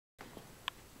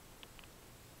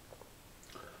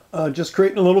Just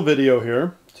creating a little video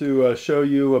here to show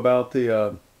you about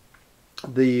the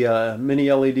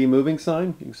mini LED moving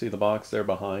sign. You can see the box there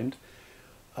behind.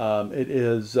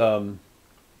 It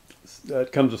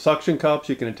comes with suction cups.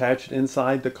 You can attach it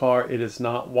inside the car. It is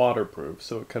not waterproof,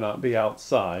 so it cannot be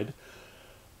outside.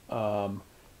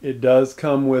 It does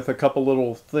come with a couple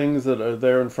little things that are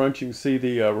there in front. You can see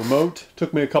the remote.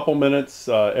 Took me a couple minutes.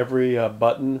 Every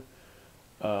button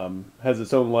has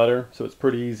its own letter, so it's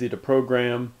pretty easy to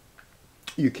program.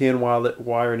 You can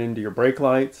wire it into your brake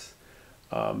lights.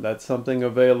 That's something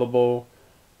available.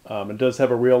 It does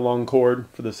have a real long cord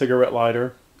for the cigarette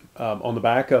lighter. On the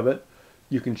back of it,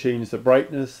 you can change the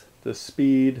brightness, the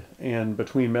speed, and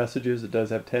between messages. It does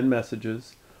have 10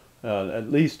 messages.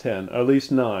 At least 10, or at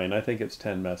least 9. I think it's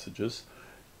 10 messages.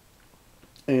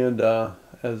 And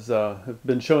as I've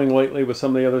been showing lately with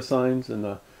some of the other signs, in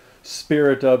the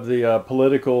spirit of the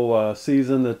political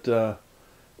season that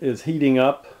is heating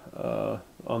up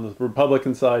on the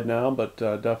Republican side now, but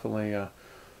definitely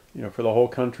for the whole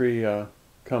country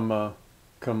come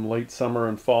late summer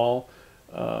and fall.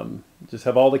 Just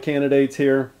have all the candidates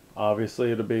here.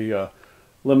 Obviously it'll be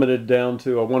limited down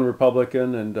to one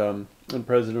Republican and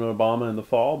President Obama in the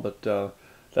fall, but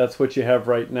that's what you have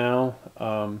right now.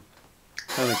 Kind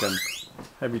of can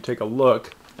have you take a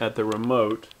look at the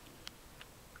remote.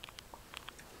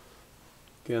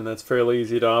 Again, that's fairly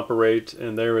easy to operate,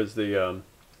 and there is the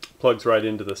plugs right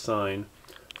into the sign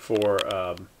for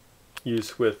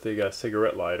use with the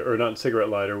cigarette lighter, or not cigarette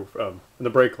lighter, the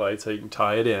brake light, so you can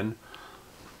tie it in.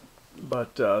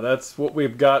 But that's what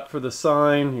we've got for the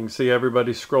sign. You can see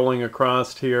everybody scrolling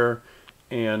across here,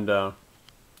 and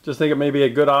just think it may be a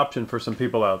good option for some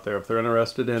people out there if they're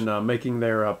interested in making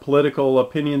their political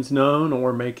opinions known,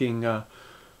 or making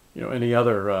any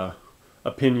other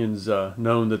opinions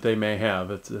known that they may have.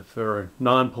 It's if they're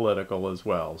non-political as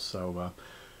well. So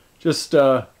just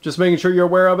making sure you're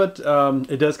aware of it.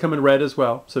 It does come in red as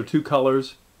well, so 2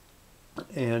 colors,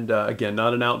 and again,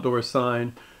 not an outdoor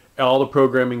sign. All the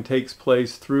programming takes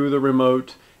place through the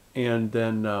remote, and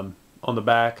then on the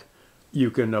back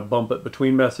you can bump it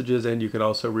between messages, and you can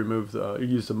also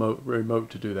use the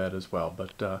remote to do that as well.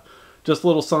 But just a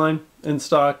little sign in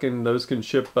stock, and those can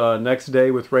ship next day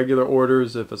with regular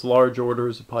orders. If it's large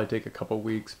orders, it'll probably take a couple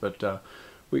weeks, but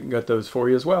we can get those for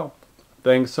you as well.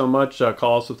 Thanks so much.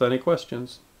 Call us with any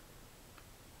questions.